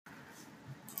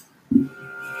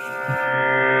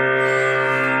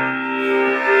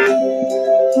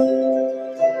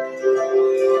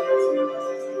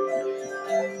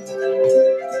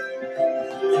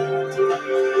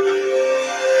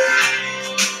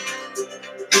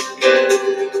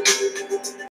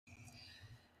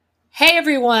Hey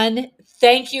everyone,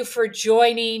 thank you for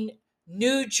joining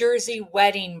New Jersey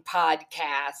Wedding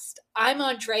Podcast. I'm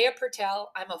Andrea Pertel.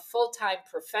 I'm a full-time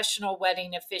professional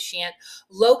wedding officiant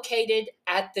located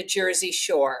at the Jersey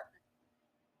Shore.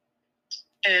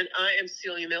 And I am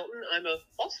Celia Milton. I'm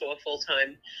also a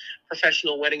full-time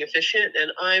professional wedding officiant,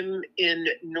 and I'm in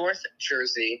North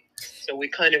Jersey. So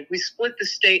we split the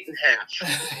state in half.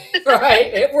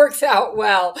 Right, it works out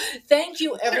well. Thank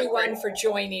you everyone for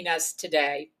joining us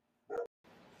today.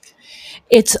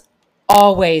 It's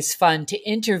always fun to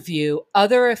interview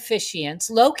other officiants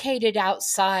located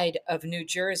outside of New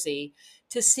Jersey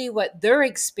to see what their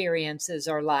experiences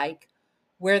are like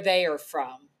where they are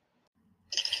from.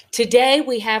 Today,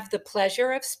 we have the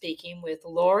pleasure of speaking with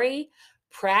Lori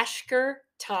Prashker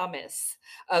Thomas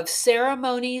of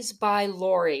Ceremonies by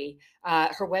Lori.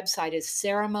 Her website is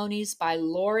Ceremonies by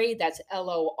Lori. That's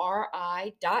LORI.com.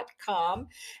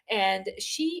 And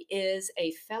she is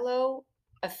a fellow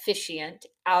officiant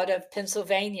out of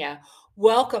Pennsylvania.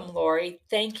 Welcome, Lori.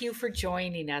 Thank you for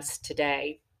joining us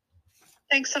today.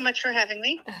 Thanks so much for having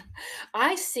me.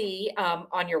 I see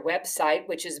on your website,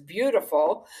 which is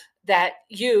beautiful, that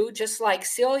you, just like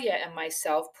Celia and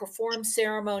myself, perform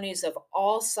ceremonies of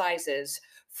all sizes,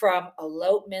 from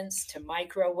elopements to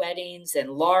micro weddings and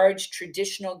large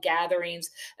traditional gatherings,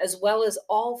 as well as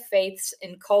all faiths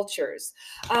and cultures.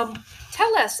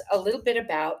 Tell us a little bit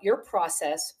about your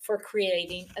process for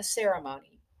creating a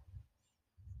ceremony.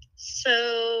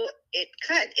 So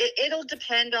it'll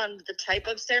depend on the type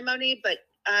of ceremony, but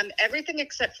everything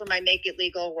except for my make it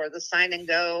legal or the sign and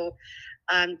go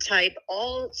type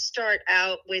all start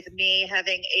out with me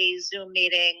having a Zoom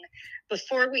meeting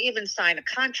before we even sign a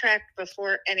contract,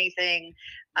 before anything.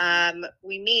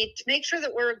 We meet to make sure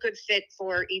that we're a good fit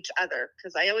for each other,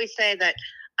 because I always say that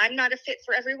I'm not a fit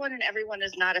for everyone and everyone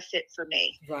is not a fit for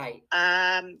me. Right.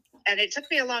 And it took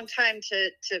me a long time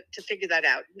to figure that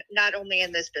out, not only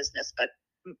in this business, but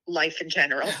life in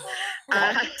general.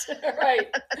 Right,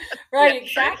 yeah,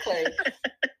 exactly.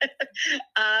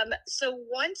 So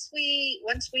once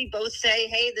we both say,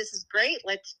 hey, this is great,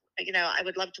 let's, I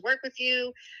would love to work with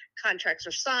you, contracts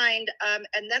are signed,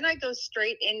 and then I go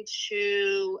straight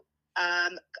into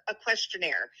a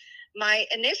questionnaire. My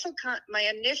initial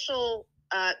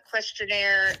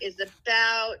questionnaire is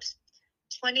about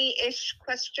 20-ish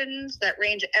questions that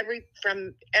range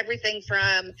everything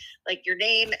from like your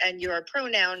name and your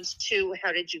pronouns to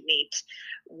how did you meet?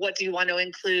 What do you want to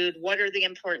include? What are the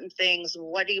important things?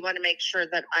 What do you want to make sure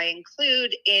that I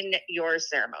include in your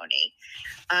ceremony?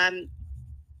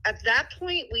 At that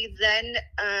point, we then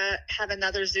have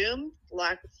another Zoom.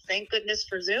 Thank goodness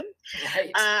for Zoom.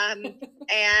 Right.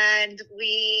 And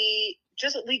we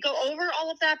go over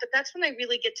all of that, but that's when I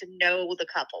really get to know the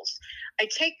couples. I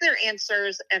take their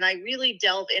answers and I really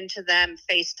delve into them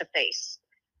face to face,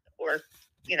 or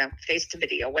face to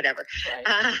video, whatever.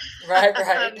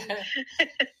 Right.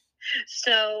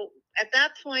 So at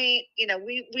that point,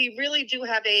 we really do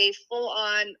have a full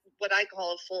on, what I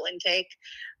call a full intake.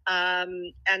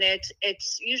 And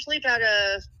it's usually about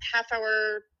a half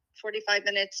hour, 45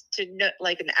 minutes to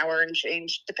like an hour and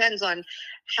change. Depends on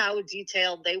how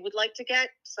detailed they would like to get.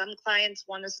 Some clients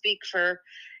want to speak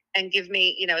and give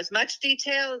me, as much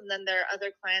detail. And then there are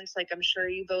other clients, like I'm sure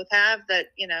you both have, that,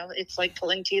 it's like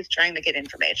pulling teeth trying to get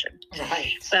information.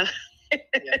 Right. So,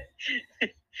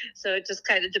 so it just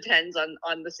kind of depends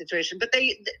on the situation. But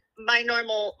my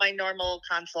normal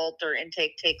consult or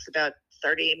intake takes about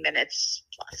 30 minutes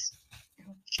plus.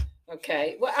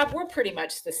 Okay. Well, we're pretty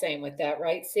much the same with that,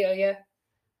 right, Celia?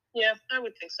 Yeah, I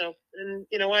would think so. And,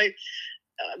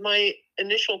 my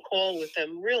initial call with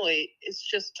them really is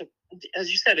just to,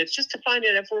 as you said, it's just to find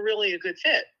out if we're really a good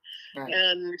fit. Right.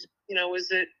 And,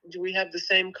 do we have the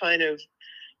same kind of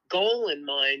goal in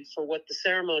mind for what the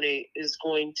ceremony is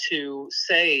going to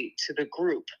say to the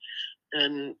group?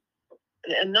 And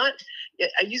not,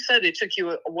 you said it took you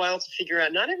a while to figure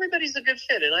out, not everybody's a good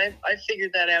fit. And I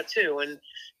figured that out too. And,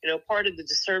 part of the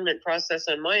discernment process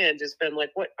on my end has been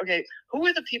like, who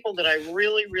are the people that I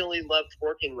really, really loved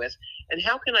working with? And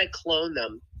how can I clone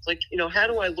them? It's like, how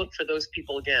do I look for those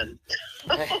people again?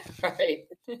 Right.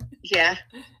 Yeah.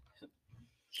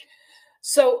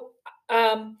 So,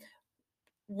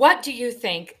 what do you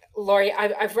think, Lori?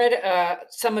 I've read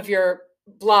some of your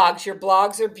blogs. Your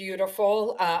blogs are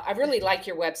beautiful. I really like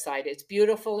your website. It's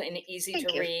beautiful and easy Thank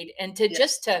to you. read. And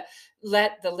just to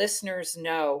let the listeners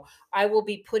know, I will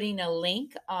be putting a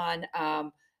link on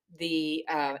the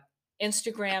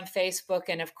Instagram, Facebook,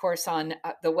 and of course on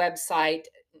the website,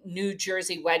 New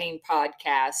Jersey Wedding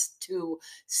Podcast to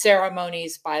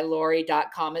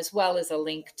ceremoniesbylori.com, as well as a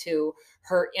link to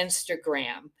her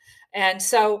Instagram. And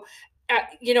so,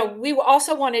 we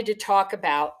also wanted to talk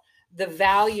about the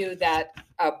value that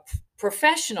a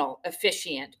professional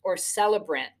officiant or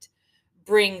celebrant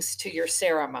brings to your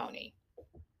ceremony.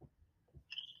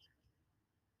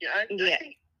 Yeah, I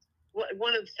think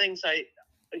one of the things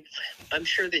I'm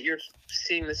sure that you're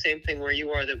seeing the same thing where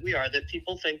you are, that we are, that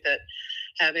people think that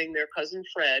having their cousin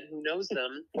Fred, who knows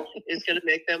them, is going to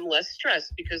make them less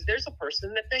stressed because there's a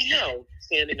person that they know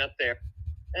standing up there.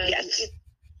 And Yes.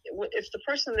 if the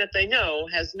person that they know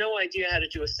has no idea how to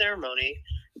do a ceremony,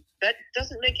 that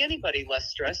doesn't make anybody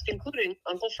less stressed, including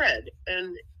Uncle Fred.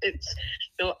 And it's,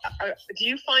 do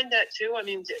you find that too? I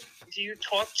mean, do you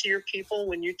talk to your people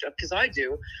when you, because I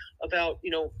do, about,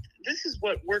 this is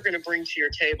what we're going to bring to your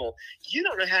table. You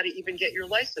don't know how to even get your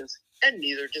license, and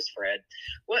neither does Fred.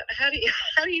 How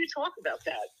do you talk about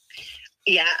that?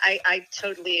 Yeah, I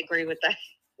totally agree with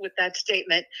that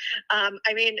statement.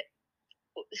 I mean,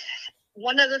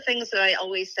 one of the things that I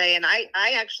always say, and I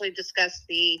actually discuss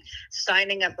the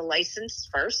signing of the license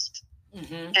first,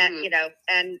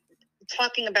 and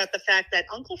talking about the fact that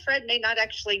Uncle Fred may not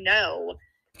actually know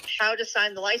how to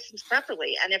sign the license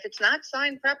properly. And if it's not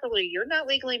signed properly, you're not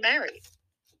legally married.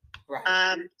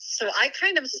 Right. So I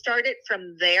kind of started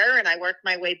from there, and I worked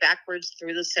my way backwards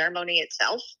through the ceremony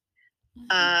itself.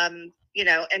 And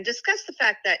discuss the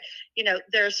fact that,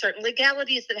 there are certain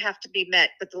legalities that have to be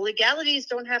met, but the legalities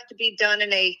don't have to be done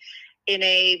in a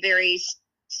very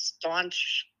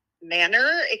staunch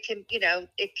manner. It can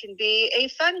be a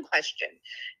fun question,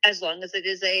 as long as it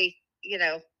is a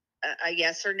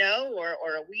yes or no, or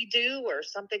a we do, or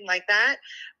something like that.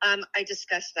 I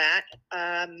discuss that.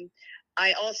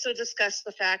 I also discuss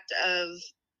the fact of,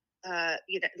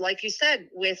 like you said,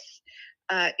 with,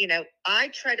 I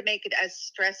try to make it as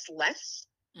stress-less,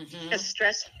 as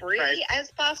stress-free as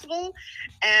possible.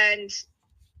 And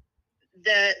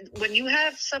when you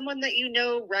have someone that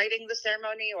writing the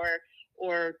ceremony,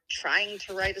 or trying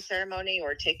to write a ceremony,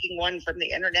 or taking one from the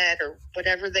internet, or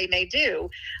whatever they may do,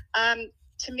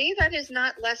 to me, that is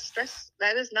not less stress.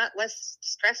 That is not less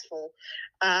stressful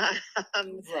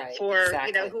for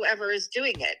exactly. Whoever is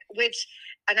doing it.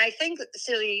 And I think,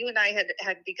 Celia, you and I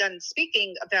had begun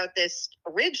speaking about this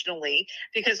originally,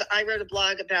 because I wrote a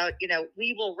blog about,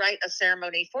 we will write a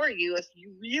ceremony for you if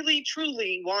you really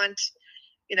truly want,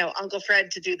 Uncle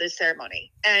Fred to do this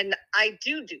ceremony. And I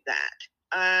do that,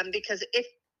 because if,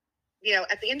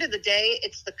 at the end of the day,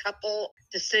 it's the couple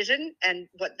decision, and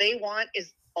what they want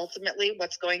is ultimately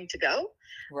what's going to go.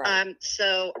 Right.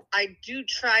 So I do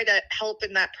try to help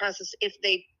in that process if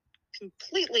they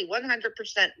completely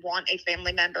 100% want a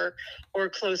family member or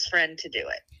close friend to do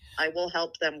it. I will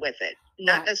help them with it.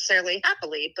 Not necessarily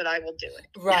happily, but I will do it.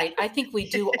 Right. I think we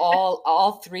do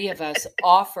all three of us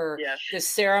offer the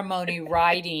ceremony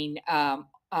writing on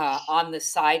the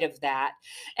side of that.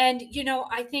 And,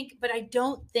 I think, but I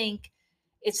don't think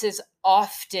it's as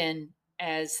often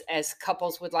as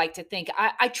couples would like to think.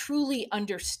 I truly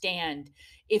understand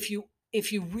if you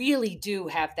really do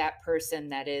have that person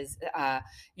that is, a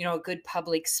good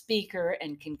public speaker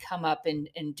and can come up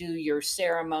and do your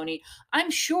ceremony.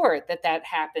 I'm sure that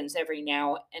happens every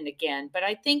now and again, but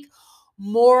I think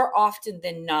more often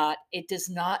than not, it does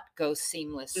not go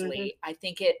seamlessly. I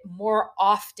think more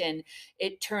often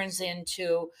it turns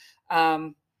into,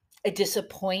 a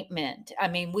disappointment. I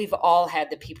mean, we've all had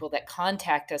the people that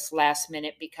contact us last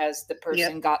minute because the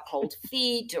person got cold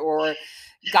feet or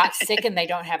got sick and they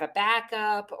don't have a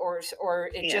backup, or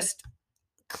it just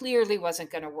clearly wasn't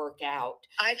going to work out.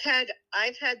 I've had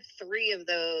 3 of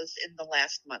those in the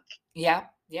last month. Yeah.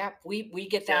 We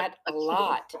get that a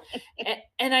lot.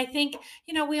 And I think,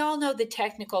 we all know the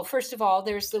technical. First of all,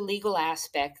 there's the legal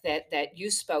aspect that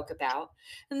you spoke about.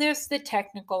 And there's the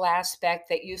technical aspect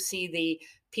that you see the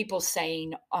people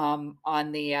saying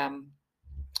on the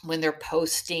when they're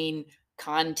posting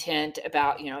content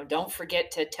about, don't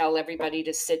forget to tell everybody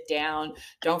to sit down,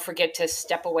 don't forget to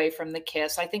step away from the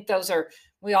kiss. I think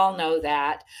we all know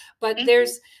that, but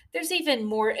there's even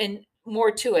more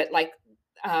to it. Like,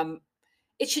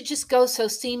 it should just go so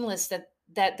seamless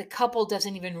that the couple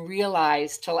doesn't even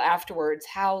realize till afterwards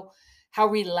how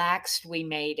relaxed we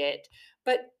made it.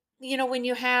 But when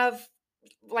you have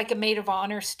like a maid of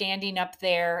honor standing up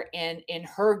there in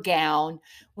her gown,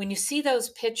 when you see those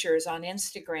pictures on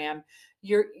Instagram,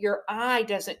 your eye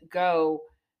doesn't go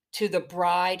to the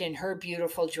bride and her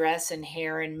beautiful dress and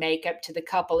hair and makeup, to the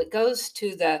couple. It goes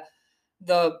to the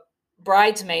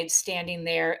bridesmaid standing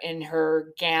there in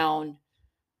her gown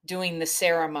doing the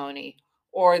ceremony,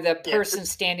 or the person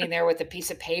standing there with a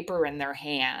piece of paper in their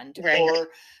hand, Right.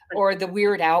 or the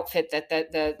weird outfit that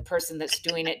the person that's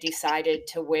doing it decided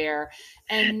to wear.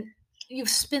 And you've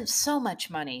spent so much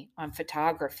money on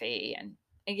photography, and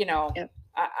Yep.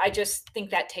 I just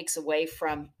think that takes away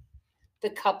from the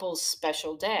couple's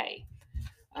special day.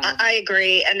 I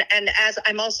agree, and as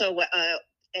I'm also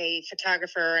a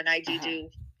photographer, and I do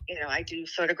I do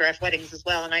photograph weddings as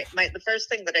well. And the first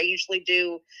thing that I usually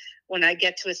do when I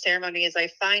get to a ceremony is I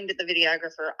find the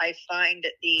videographer, I find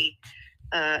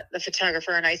the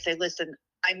photographer, and I say, listen,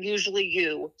 I'm usually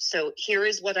you, so here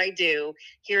is what I do,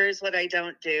 here is what I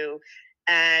don't do.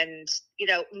 And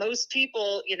most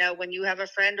people, when you have a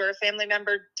friend or a family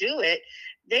member do it,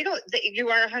 you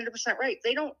are 100% right.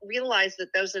 They don't realize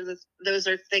that those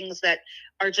are things that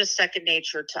are just second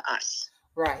nature to us.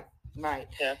 Right.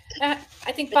 Yeah.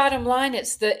 I think bottom line,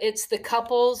 it's the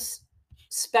couple's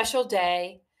special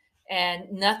day,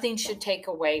 and nothing should take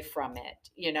away from it.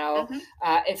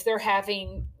 If they're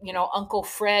having Uncle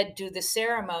Fred do the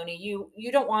ceremony,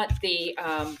 you don't want the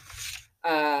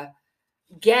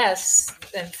guests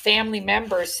and family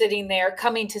members sitting there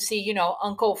coming to see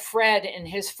Uncle Fred in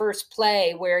his first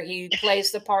play where he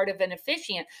plays the part of an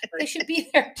officiant. They should be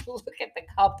there to look at the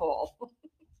couple.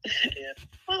 Yeah.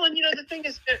 Well, and the thing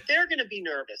is, they're going to be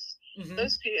nervous. Mm-hmm.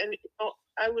 Those people, and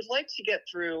I would like to get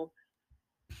through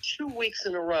 2 weeks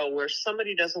in a row where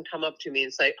somebody doesn't come up to me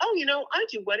and say, "Oh, I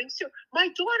do weddings too. My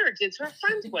daughter did her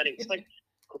friend's wedding." It's like,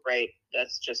 great,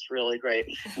 that's just really great.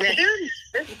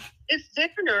 If they're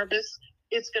nervous,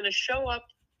 it's going to show up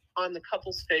on the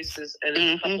couple's faces, and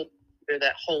it's couple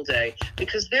that whole day,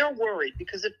 because they're worried.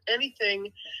 Because if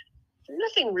anything,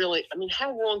 nothing really,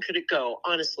 how wrong could it go?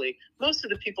 Honestly, most of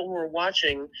the people who are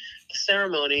watching the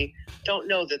ceremony don't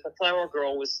know that the flower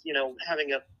girl was,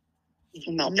 having a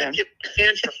meltdown.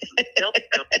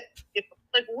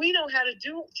 Like, we know how to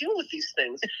deal with these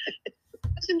things.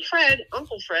 And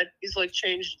Uncle Fred, he's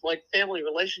changed family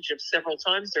relationships several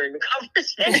times during the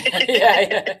conversation.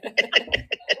 Yeah.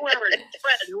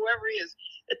 whoever he is,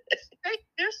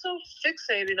 they're so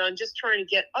fixated on just trying to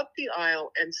get up the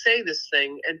aisle and say this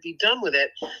thing and be done with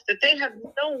it, that they have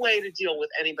no way to deal with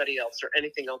anybody else or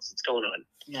anything else that's going on.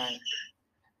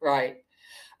 Right.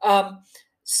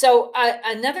 So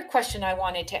another question I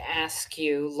wanted to ask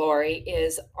you, Lori,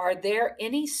 is: are there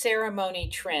any ceremony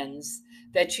trends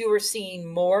that you are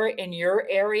seeing more in your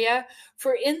area?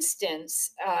 For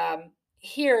instance,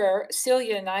 here,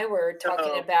 Celia and I were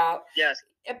talking about. Yes.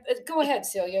 Go ahead,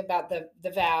 Celia, about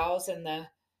the vows and the.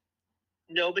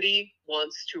 Nobody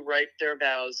wants to write their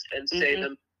vows and say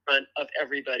them in front of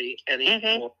everybody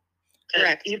anymore.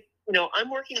 Correct. I'm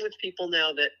working with people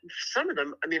now that some of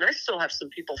them, I still have some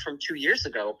people from 2 years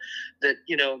ago that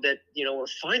we're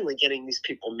finally getting these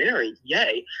people married.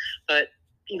 Yay. But,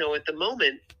 at the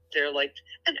moment, they're like,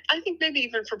 and I think maybe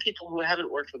even for people who haven't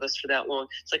worked with us for that long,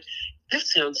 it's like, that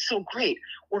sounds so great.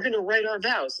 We're going to write our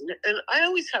vows. And I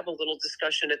always have a little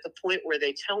discussion at the point where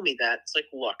they tell me that. It's like,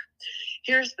 look,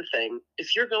 here's the thing.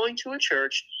 If you're going to a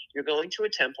church, you're going to a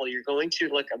temple, you're going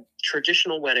to a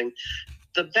traditional wedding,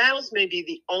 the vows may be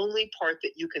the only part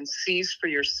that you can seize for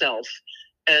yourself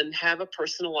and have a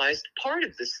personalized part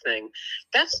of this thing.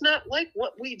 That's not like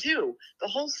what we do. The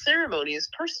whole ceremony is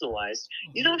personalized.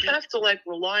 You don't have to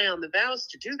rely on the vows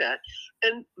to do that.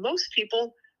 And most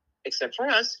people, except for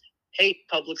us, hate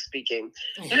public speaking.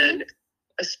 And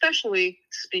especially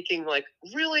speaking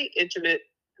really intimate,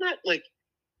 not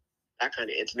that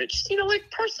kind of intimate, just,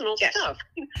 personal stuff.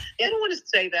 They don't want to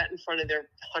say that in front of their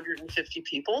 150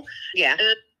 people. Yeah.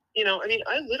 And,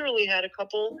 I literally had a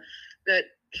couple that,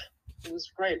 it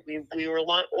was great. We were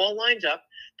all lined up.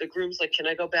 The groom's like, can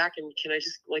I go back and can I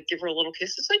just give her a little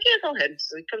kiss? It's like, yeah, go ahead.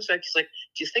 So he comes back. He's like,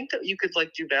 do you think that you could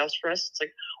do vows for us? It's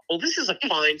like, well, this is a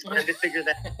fine time to figure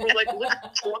that. We're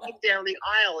walking down the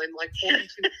aisle in 42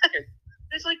 seconds.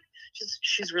 It's like,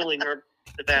 she's really nervous.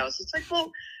 The vows. It's like,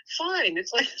 well, fine.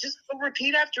 It's like, just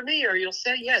repeat after me, or you'll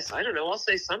say yes. I don't know. I'll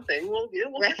say something. We'll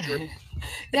get through.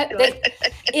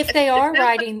 If they are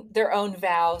writing their own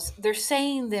vows, they're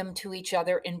saying them to each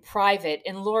other in private.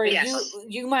 And Lori,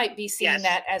 you might be seeing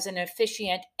that as an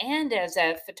officiant and as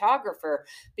a photographer,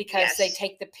 because they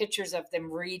take the pictures of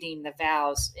them reading the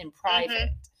vows in private.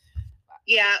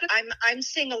 Yeah, I'm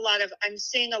seeing a lot of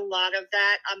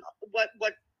that.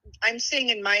 What I'm seeing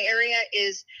in my area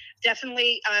is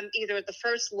definitely either the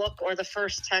first look or the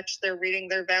first touch, they're reading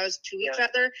their vows to each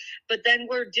other. But then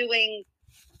we're doing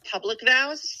public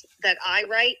vows that I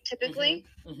write typically.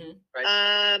 Right.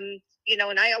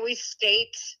 And I always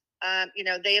state,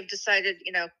 they have decided,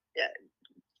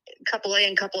 couple A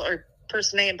and couple, or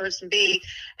person A and person B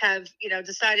have,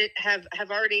 decided,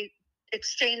 have already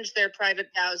exchanged their private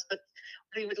vows, but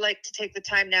we would like to take the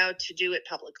time now to do it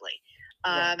publicly.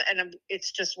 And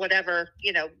it's just whatever,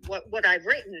 what I've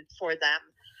written for them.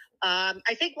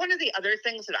 I think one of the other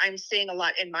things that I'm seeing a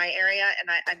lot in my area, and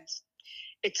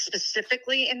it's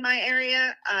specifically in my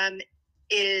area,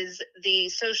 is the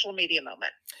social media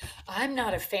moment. I'm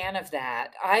not a fan of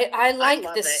that. I like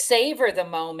the savor the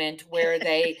moment where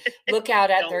they look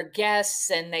out at their guests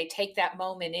and they take that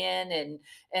moment in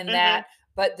and that.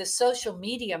 But the social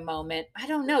media moment, I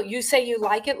don't know. You say you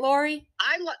like it, Lori?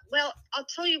 Well, I'll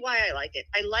tell you why I like it.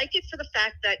 I like it for the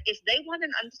fact that if they want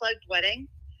an unplugged wedding,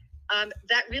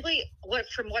 that really,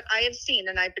 from what I have seen,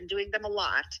 and I've been doing them a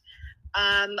lot,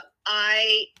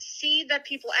 I see that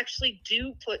people actually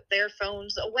do put their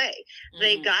phones away. Mm-hmm.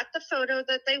 They got the photo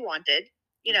that they wanted,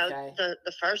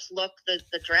 the first look, the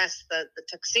dress, the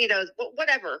tuxedos,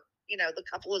 whatever, the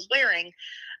couple is wearing.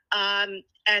 And,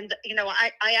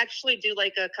 I actually do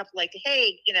like a couple, like,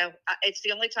 hey, it's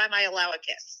the only time I allow a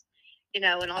kiss, and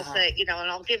I'll say, and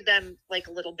I'll give them like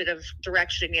a little bit of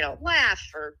direction, laugh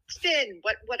or spin,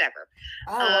 whatever.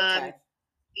 Okay.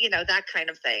 That kind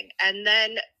of thing. And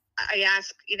then I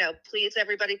ask, please,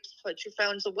 everybody put your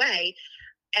phones away.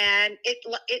 And it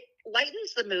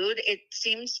lightens the mood.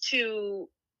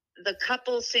 The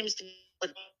couple seems to,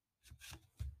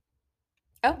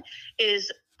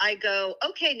 I go,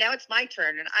 okay, now it's my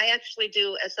turn. And I actually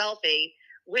do a selfie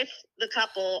with the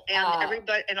couple and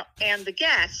everybody and the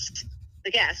guests.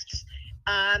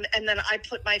 And then I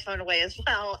put my phone away as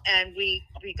well. And we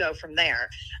go from there.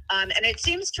 And it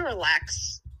seems to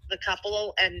relax the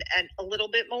couple and a little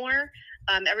bit more.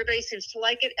 Everybody seems to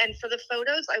like it. And for the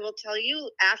photos, I will tell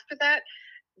you, after that,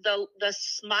 the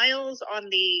smiles on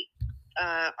the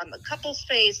couple's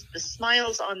face, the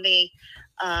smiles on the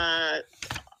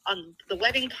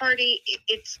wedding party,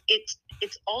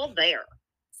 it's all there.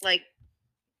 Like,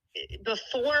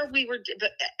 before we were,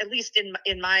 at least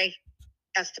in my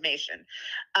estimation,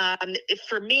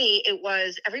 for me, it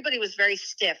was, everybody was very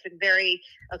stiff and very,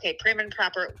 okay, prim and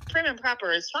proper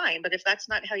is fine, but if that's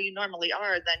not how you normally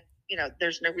are, then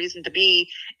there's no reason to be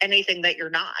anything that you're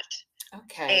not.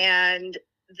 Okay. And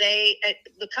the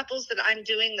couples that I'm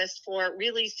doing this for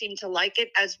really seem to like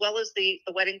it, as well as the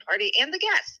wedding party and the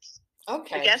guests.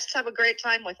 Okay. The guests have a great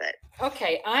time with it.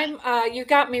 Okay. You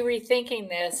got me rethinking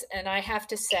this, and I have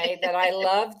to say that I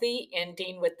love the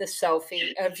ending with the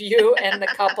selfie of you and the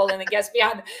couple and the guests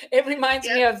beyond. It reminds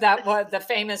me of that one, the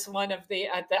famous one of the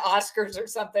Oscars or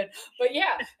something. But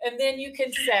yeah, and then you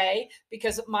can say,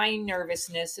 because my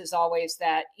nervousness is always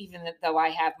that, even though I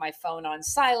have my phone on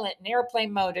silent and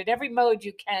airplane mode, at every mode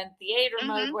you can, theater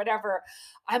mode, whatever,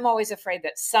 I'm always afraid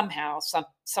that somehow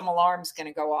some alarm's going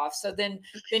to go off. So then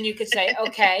you could say,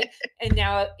 okay, and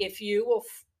now if you will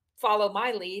follow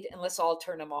my lead and let's all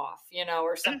turn them off,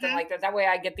 or something like that. That way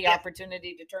I get the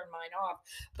opportunity to turn mine off.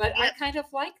 But I kind of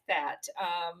like that.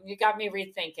 You got me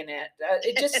rethinking it.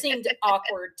 It just seemed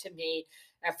awkward to me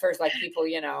at first, like people,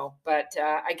 but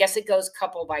I guess it goes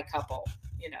couple by couple,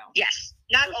 Yes.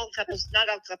 Not all couples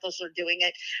are doing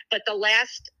it, but the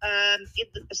last,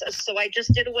 so I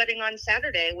just did a wedding on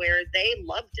Saturday where they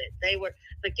loved it.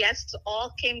 The guests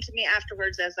all came to me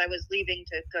afterwards as I was leaving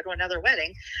to go to another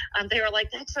wedding. They were like,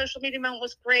 that social media moment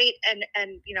was great. And,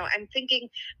 I'm thinking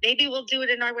maybe we'll do it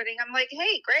in our wedding. I'm like,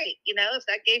 hey, great. If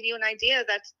that gave you an idea,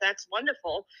 that's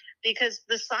wonderful, because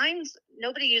the signs,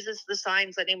 nobody uses the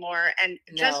signs anymore. And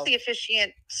just the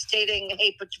officiant stating,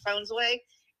 hey, put your phones away,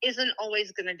 isn't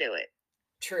always going to do it.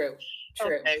 True.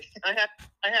 Okay, I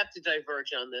have to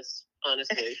diverge on this,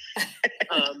 honestly,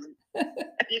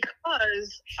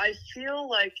 because I feel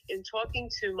like in talking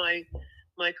to my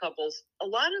couples, a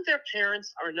lot of their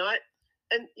parents are not,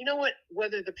 and you know what?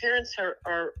 Whether the parents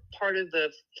are part of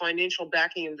the financial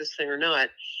backing of this thing or not,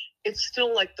 it's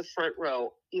still like the front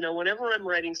row. Whenever I'm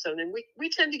writing something, we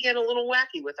tend to get a little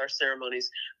wacky with our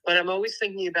ceremonies, but I'm always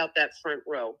thinking about that front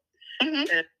row. Mm-hmm.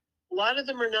 And a lot of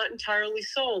them are not entirely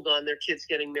sold on their kids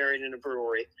getting married in a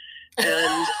brewery.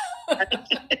 And, I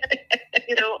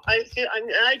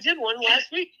did one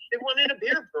last week. Did one in a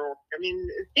beer brewery. I mean,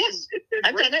 yes,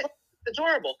 I've done it. It's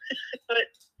adorable. But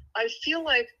I feel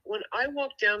like when I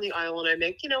walk down the aisle and I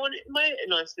make, and my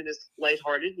announcement is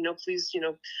lighthearted, please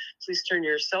turn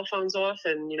your cell phones off.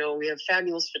 And, we have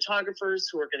fabulous photographers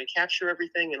who are going to capture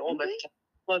everything, and all my photographers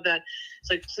love that.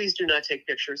 It's like, please do not take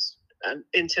pictures.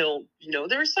 Until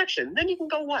the reception, then you can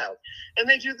go wild. And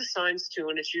they do the signs too,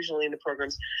 and it's usually in the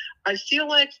programs. I feel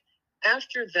like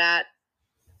after that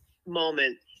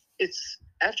moment,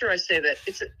 after I say that,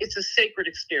 it's a sacred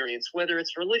experience, whether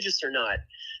it's religious or not.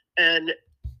 And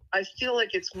I feel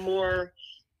like it's more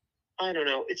I don't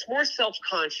know, it's more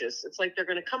self-conscious. It's like they're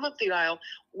going to come up the aisle.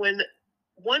 When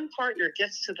one partner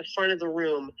gets to the front of the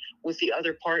room with the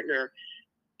other partner,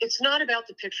 it's not about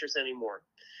the pictures anymore.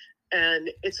 And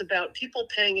it's about people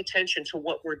paying attention to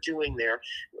what we're doing there.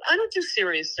 I don't do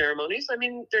serious ceremonies. I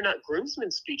mean, they're not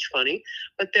groomsmen speech funny,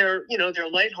 but they're, they're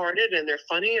lighthearted and they're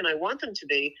funny, and I want them to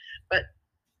be. But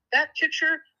that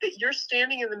picture that you're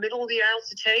standing in the middle of the aisle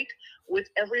to take with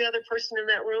every other person in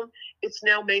that room, it's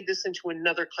now made this into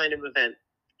another kind of event.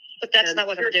 But that's not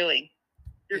what I'm doing.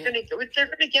 They're going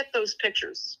to get those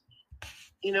pictures.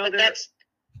 But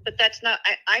that's not.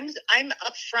 I'm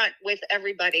upfront with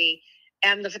everybody,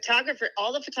 and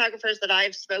all the photographers that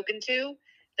I've spoken to,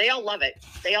 they all love it.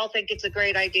 They all think it's a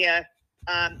great idea.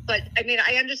 But I mean,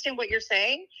 I understand what you're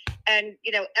saying, and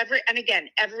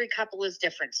every couple is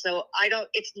different. So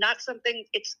it's not something.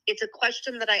 It's a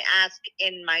question that I ask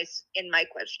in my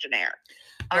questionnaire.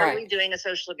 Are we doing a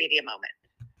social media moment?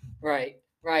 Right.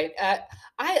 Right.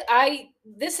 I'm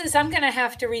going to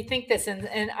have to rethink this. And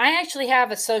I actually have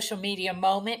a social media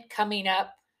moment coming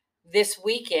up this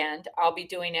weekend. I'll be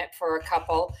doing it for a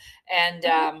couple. And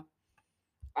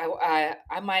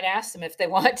I might ask them if they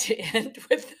want to end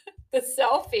with the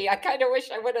selfie. I kind of wish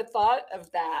I would have thought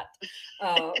of that.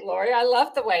 Lori, I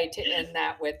love the way to end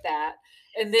that with that.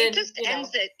 And then it just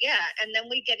ends it. Yeah. And then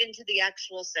we get into the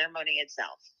actual ceremony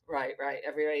itself. Right.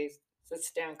 Everybody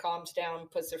sits down, calms down,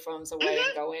 puts their phones away,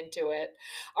 and go into it.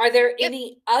 Are there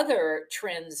any other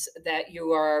trends that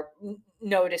you are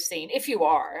noticing? If you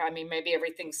are, I mean, maybe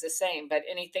everything's the same, but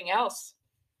anything else?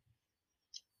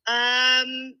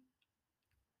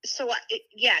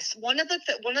 Yes, one of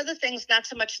the things, not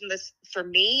so much in this for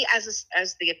me as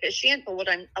the officiant, but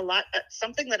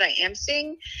something that I am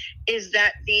seeing is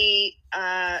that the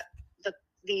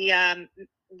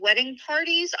wedding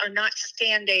parties are not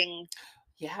standing.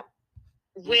 Yeah.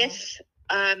 With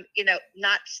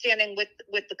not standing with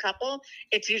the couple.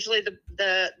 It's usually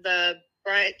the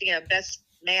bride, best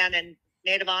man and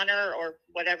maid of honor, or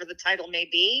whatever the title may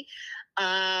be,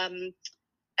 and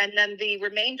then the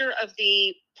remainder of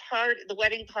the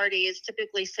wedding party is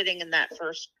typically sitting in that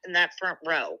front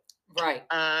row. Right.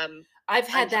 I've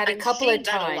had that a couple of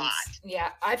times. Yeah,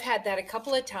 I've had that a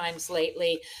couple of times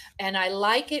lately, and I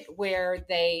like it where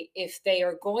if they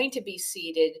are going to be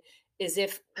seated, is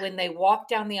if when they walk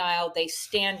down the aisle, they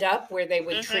stand up where they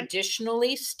would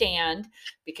traditionally stand,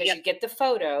 because you get the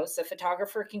photos. The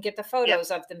photographer can get the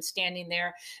photos of them standing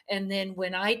there. And then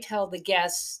when I tell the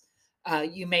guests,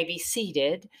 you may be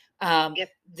seated,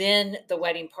 then the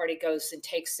wedding party goes and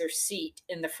takes their seat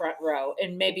in the front row.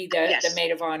 And maybe the maid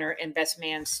of honor and best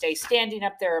man stay standing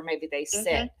up there, or maybe they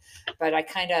sit. But I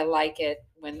kind of like it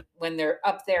when they're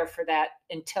up there for that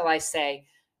until I say,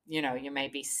 you may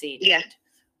be seated. Yeah.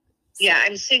 Yeah,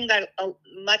 I'm seeing that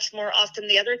much more often.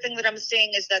 The other thing that I'm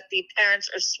seeing is that the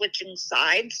parents are switching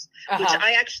sides, which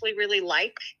I actually really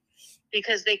like,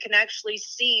 because they can actually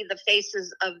see the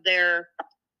faces of their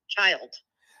child.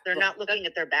 They're not looking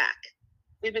at their back.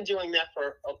 We've been doing that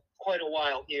for quite a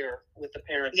while here with the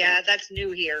parents. Yeah, that's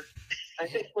new here. I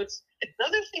think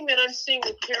another thing that I'm seeing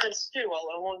with parents too,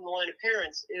 along the line of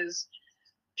parents, is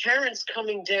parents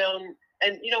coming down.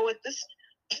 And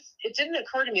it didn't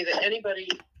occur to me that anybody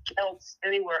else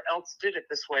anywhere else did it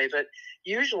this way, but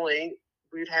usually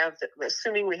we'd have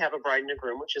assuming we have a bride and a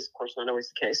groom, which is of course not always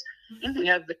the case. We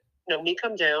have me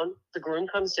come down, the groom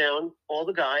comes down, all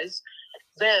the guys,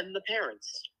 then the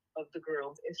parents of the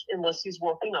groom, unless he's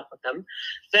walking up with them,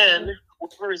 then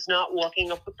whoever is not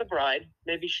walking up with the bride,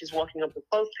 maybe she's walking up with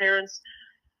both parents.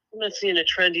 I'm not seeing a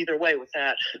trend either way with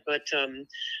that, but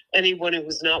anyone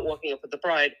who's not walking up with the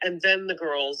bride, and then the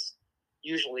girls.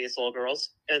 Usually it's all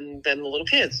girls, and then the little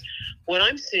kids. What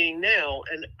I'm seeing now,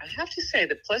 and I have to say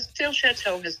that Pleasantdale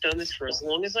Chateau has done this for as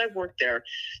long as I've worked there,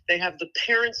 they have the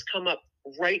parents come up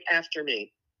right after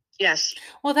me. Yes.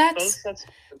 Well, that's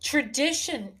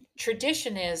tradition.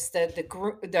 Tradition is that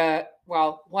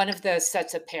one of the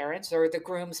sets of parents, or the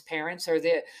groom's parents, or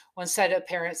the one set of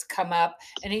parents come up,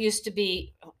 and it used to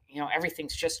be,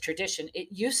 everything's just tradition. It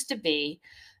used to be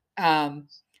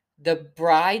the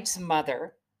bride's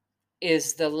mother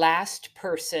is the last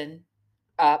person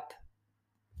up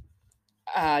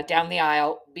down the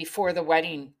aisle before the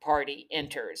wedding party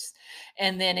enters.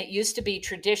 And then it used to be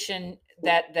tradition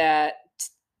that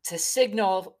to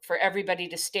signal for everybody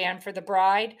to stand for the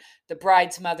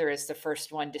bride's mother is the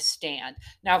first one to stand.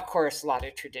 Now, of course, a lot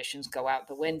of traditions go out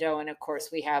the window. And of course,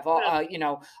 we have, a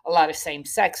lot of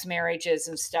same-sex marriages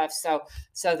and stuff.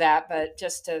 But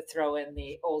just to throw in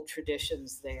the old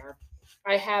traditions there.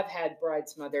 I have had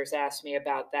brides' mothers ask me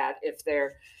about that if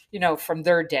they're, from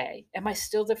their day. Am I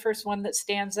still the first one that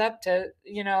stands up to,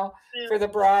 for the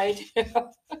bride?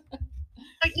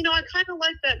 I kind of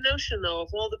like that notion, though, of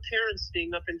all the parents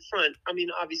being up in front. I mean,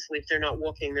 obviously, if they're not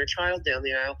walking their child down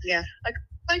the aisle. Yeah. I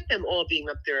like them all being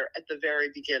up there at the very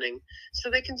beginning so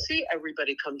they can see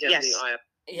everybody come down the aisle.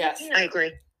 Yes. I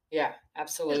agree. Yeah,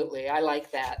 absolutely. I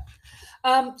like that.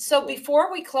 So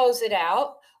before we close it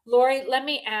out, Lori, let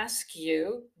me ask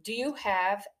you, do you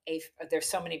have there's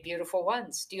so many beautiful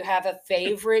ones. Do you have a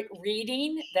favorite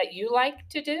reading that you like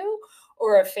to do,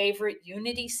 or a favorite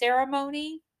unity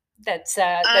ceremony that's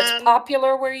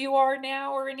popular where you are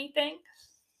now, or anything?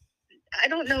 I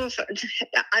don't know if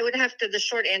I would have to, the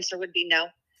short answer would be no.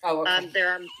 Oh, okay.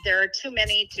 There are too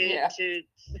many to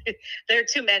there are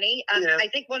too many. I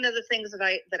think one of the things that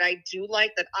I do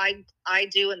like, that I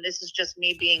do, and this is just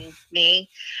me being me,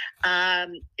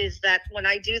 is that when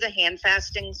I do the hand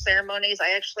fasting ceremonies,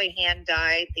 I actually hand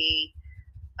dye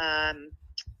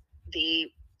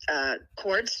the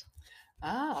cords.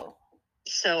 Oh.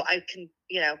 So I can,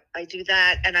 I do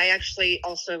that, and I actually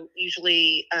also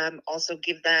usually also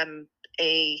give them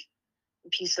a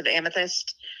piece of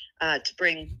amethyst to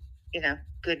bring,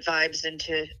 good vibes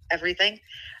into everything.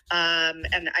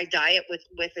 And I dye it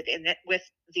with it in it, with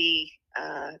the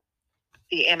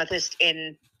amethyst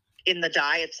in the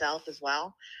dye itself as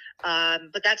well.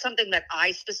 But that's something that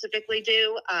I specifically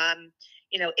do.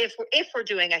 If we're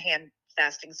doing a hand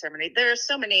fasting ceremony, there are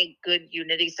so many good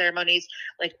unity ceremonies.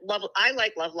 Like I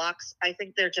like love locks. I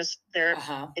think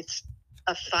it's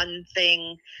a fun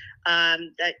thing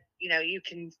that you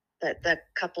can, that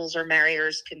couples or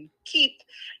marriers can keep.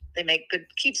 They make good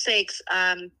keepsakes.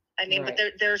 I mean, right.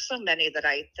 But there are so many that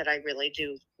I really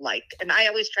do like, and I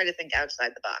always try to think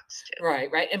outside the box too.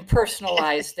 Right, and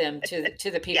personalize them to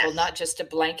the people, yes. Not just a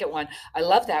blanket one. I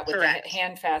love that with the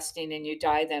hand fasting, and you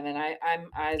dye them, and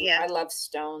I love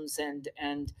stones and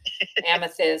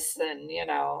amethyst, and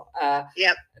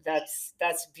yep,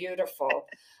 that's beautiful.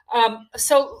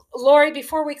 So Lori,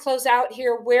 before we close out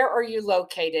here, where are you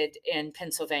located in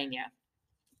Pennsylvania?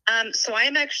 So I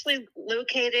am actually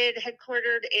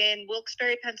headquartered in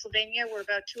Wilkes-Barre, Pennsylvania. We're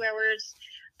about 2 hours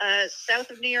south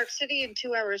of New York City and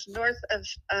 2 hours north of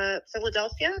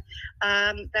Philadelphia.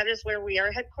 That is where we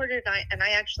are headquartered. And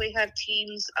I actually have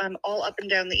teams all up and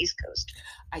down the East Coast.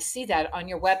 I see that on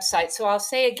your website. So I'll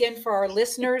say again for our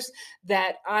listeners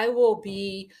that I will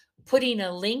be putting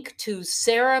a link to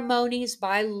Ceremonies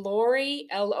by Lori,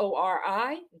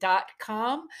 LORI.com,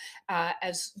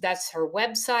 as that's her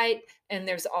website. And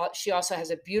she also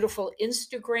has a beautiful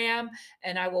Instagram,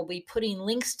 and I will be putting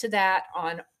links to that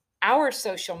on our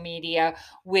social media,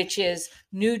 which is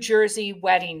New Jersey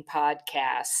Wedding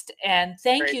Podcast. And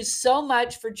thank you so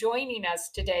much for joining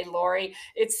us today, Lori.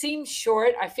 It seems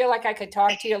short. I feel like I could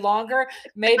talk to you longer.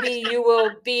 Maybe you will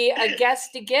be a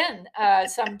guest again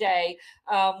someday.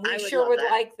 We sure would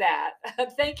like that.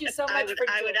 Thank you so much I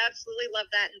would absolutely love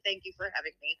that, and thank you for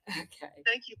having me. Okay.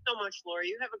 Thank you so much, Lori.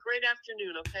 You have a great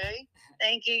afternoon, okay?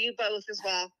 Thank you. You both as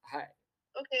well. All right.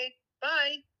 Okay.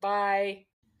 Bye. Bye.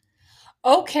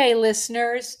 Okay,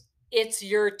 listeners, it's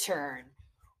your turn.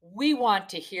 We want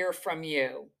to hear from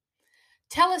you.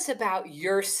 Tell us about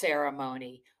your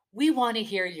ceremony. We want to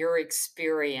hear your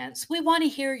experience. We want to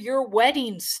hear your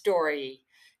wedding story.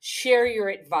 Share your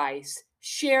advice.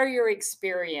 Share your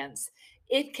experience.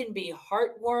 It can be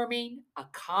heartwarming, a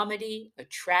comedy, a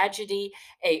tragedy,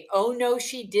 a oh no,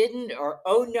 she didn't, or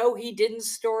oh no, he didn't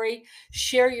story.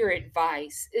 Share your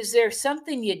advice. Is there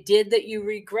something you did that you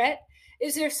regret?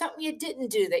 Is there something you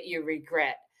didn't do that you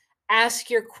regret?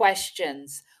 Ask your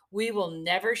questions. We will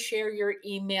never share your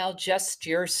email, just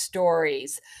your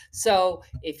stories. So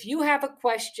if you have a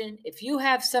question, if you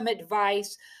have some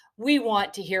advice, we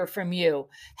want to hear from you.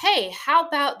 Hey, how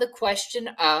about the question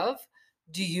of,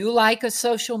 do you like a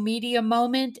social media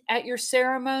moment at your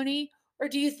ceremony? Or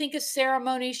do you think a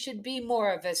ceremony should be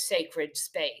more of a sacred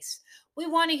space? We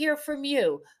want to hear from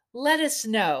you. Let us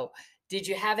know. Did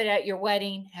you have it at your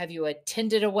wedding? Have you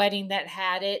attended a wedding that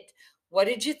had it? What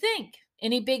did you think?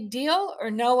 Any big deal or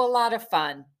no, a lot of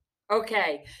fun?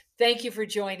 Okay, thank you for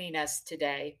joining us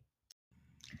today.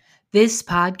 This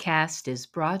podcast is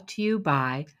brought to you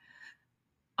by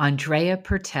Andrea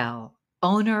Pertel,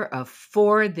 owner of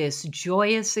For This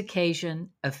Joyous Occasion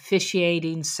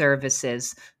Officiating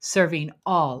Services, serving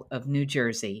all of New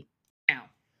Jersey.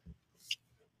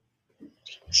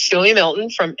 Celia Milton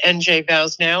from NJ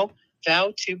Vows Now,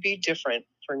 Vow to Be Different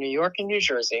for New York and New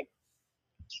Jersey.